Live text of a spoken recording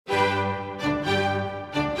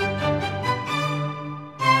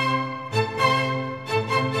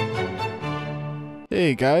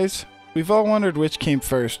Hey guys, we've all wondered which came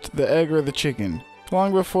first, the egg or the chicken.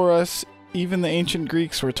 Long before us, even the ancient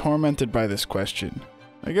Greeks were tormented by this question.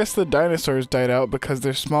 I guess the dinosaurs died out because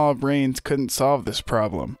their small brains couldn't solve this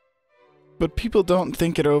problem. But people don't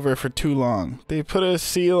think it over for too long. They put a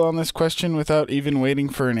seal on this question without even waiting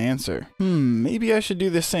for an answer. Maybe I should do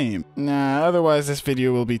the same. Nah, otherwise this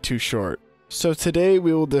video will be too short. So today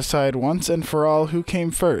we will decide once and for all who came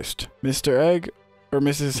first, Mr. Egg or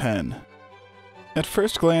Mrs. Hen. At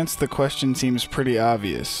first glance, the question seems pretty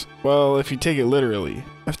obvious. Well, if you take it literally.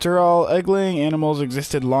 After all, egg-laying animals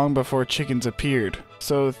existed long before chickens appeared,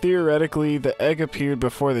 so theoretically the egg appeared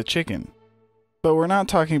before the chicken. But we're not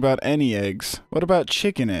talking about any eggs. What about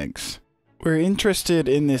chicken eggs? We're interested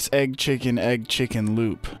in this egg-chicken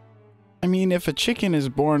loop. I mean, if a chicken is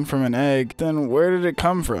born from an egg, then where did it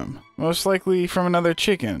come from? Most likely from another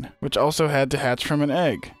chicken, which also had to hatch from an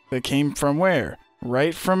egg. That came from where?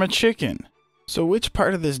 Right from a chicken. So which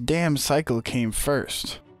part of this damn cycle came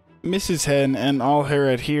first? Mrs. Hen and all her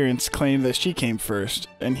adherents claim that she came first,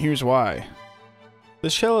 and here's why. The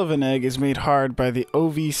shell of an egg is made hard by the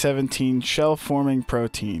OV17 shell-forming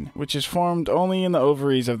protein, which is formed only in the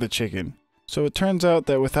ovaries of the chicken. So it turns out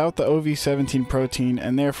that without the OV17 protein,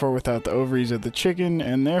 and therefore without the ovaries of the chicken,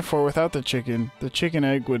 and therefore without the chicken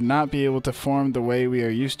egg would not be able to form the way we are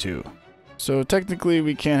used to. So technically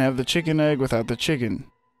we can't have the chicken egg without the chicken.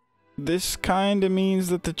 This kinda means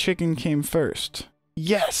that the chicken came first.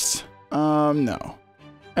 Yes! No.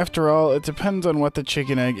 After all, it depends on what the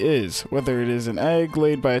chicken egg is, whether it is an egg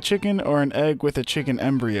laid by a chicken or an egg with a chicken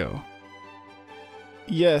embryo.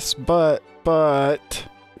 Yes, but...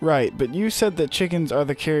 Right, but you said that chickens are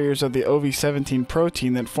the carriers of the OV17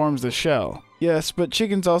 protein that forms the shell. Yes, but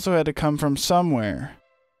chickens also had to come from somewhere.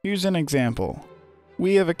 Here's an example.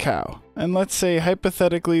 We have a cow, and let's say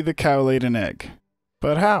hypothetically the cow laid an egg.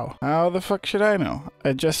 But how? How the fuck should I know?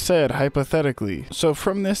 I just said hypothetically. So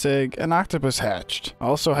from this egg, an octopus hatched.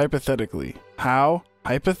 Also hypothetically. How?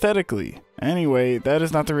 Hypothetically. Anyway, that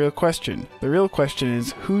is not the real question. The real question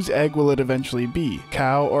is, whose egg will it eventually be?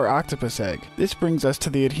 Cow or octopus egg? This brings us to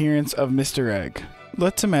the adherents of Mr. Egg.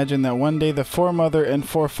 Let's imagine that one day the foremother and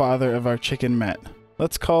forefather of our chicken met.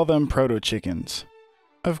 Let's call them proto-chickens.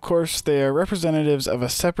 Of course, they are representatives of a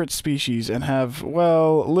separate species and have,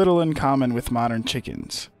 well, little in common with modern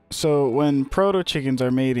chickens. So when proto-chickens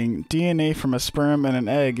are mating, DNA from a sperm and an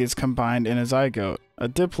egg is combined in a zygote, a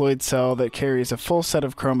diploid cell that carries a full set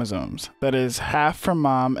of chromosomes, that is, half from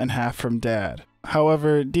mom and half from dad.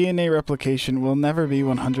 However, DNA replication will never be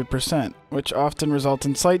 100%, which often results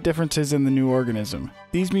in slight differences in the new organism.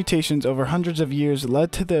 These mutations over hundreds of years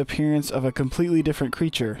led to the appearance of a completely different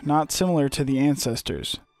creature, not similar to the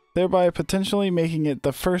ancestors, thereby potentially making it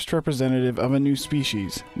the first representative of a new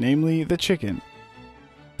species, namely the chicken.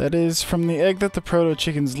 That is, from the egg that the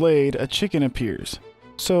proto-chickens laid, a chicken appears.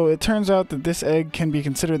 So it turns out that this egg can be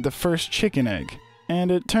considered the first chicken egg, and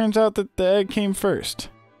it turns out that the egg came first.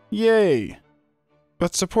 Yay!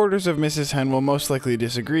 But supporters of Mrs. Hen will most likely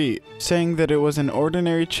disagree, saying that it was an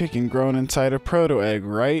ordinary chicken grown inside a proto-egg,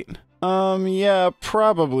 right? Yeah,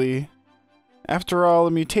 probably. After all,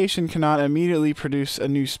 a mutation cannot immediately produce a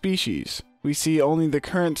new species. We see only the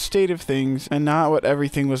current state of things and not what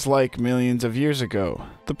everything was like millions of years ago.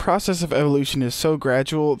 The process of evolution is so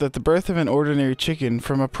gradual that the birth of an ordinary chicken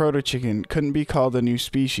from a proto-chicken couldn't be called a new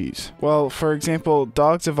species. Well, for example,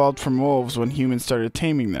 dogs evolved from wolves when humans started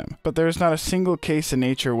taming them, but there is not a single case in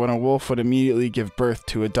nature when a wolf would immediately give birth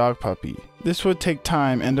to a dog puppy. This would take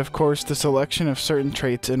time and, of course, the selection of certain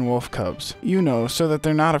traits in wolf cubs. You know, so that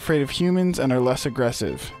they're not afraid of humans and are less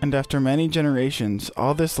aggressive. And after many generations,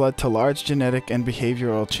 all this led to large genetic and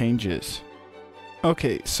behavioral changes.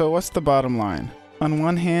 Okay, so what's the bottom line? On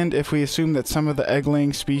one hand, if we assume that some of the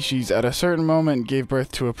egg-laying species at a certain moment gave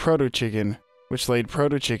birth to a proto-chicken, which laid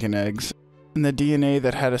proto-chicken eggs, and the DNA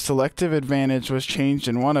that had a selective advantage was changed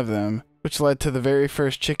in one of them, which led to the very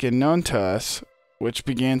first chicken known to us, which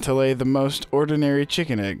began to lay the most ordinary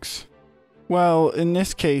chicken eggs. Well, in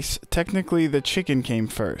this case, technically the chicken came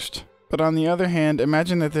first. But on the other hand,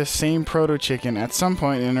 imagine that this same proto-chicken at some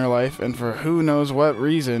point in her life, and for who knows what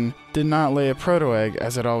reason, did not lay a proto-egg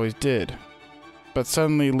as it always did, but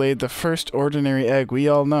suddenly laid the first ordinary egg we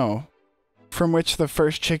all know, from which the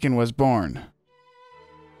first chicken was born.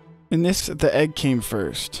 In this, the egg came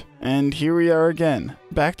first. And here we are again,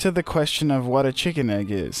 back to the question of what a chicken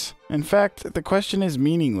egg is. In fact, the question is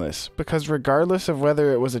meaningless, because regardless of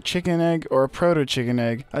whether it was a chicken egg or a proto-chicken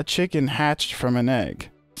egg, a chicken hatched from an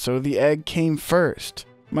egg. So the egg came first.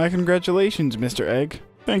 My congratulations, Mr. Egg.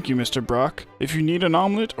 Thank you, Mr. Broc. If you need an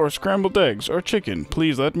omelet or scrambled eggs or chicken,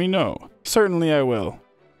 please let me know. Certainly I will.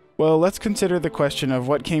 Well, let's consider the question of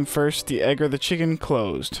what came first, the egg or the chicken,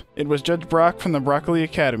 closed. It was Judge Broc from the Broccoli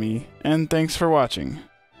Academy, and thanks for watching.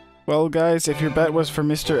 Well guys, if your bet was for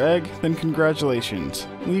Mr. Egg, then congratulations.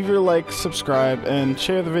 Leave your like, subscribe, and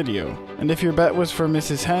share the video. And if your bet was for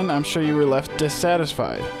Mrs. Hen, I'm sure you were left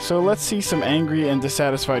dissatisfied. So let's see some angry and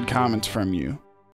dissatisfied comments from you.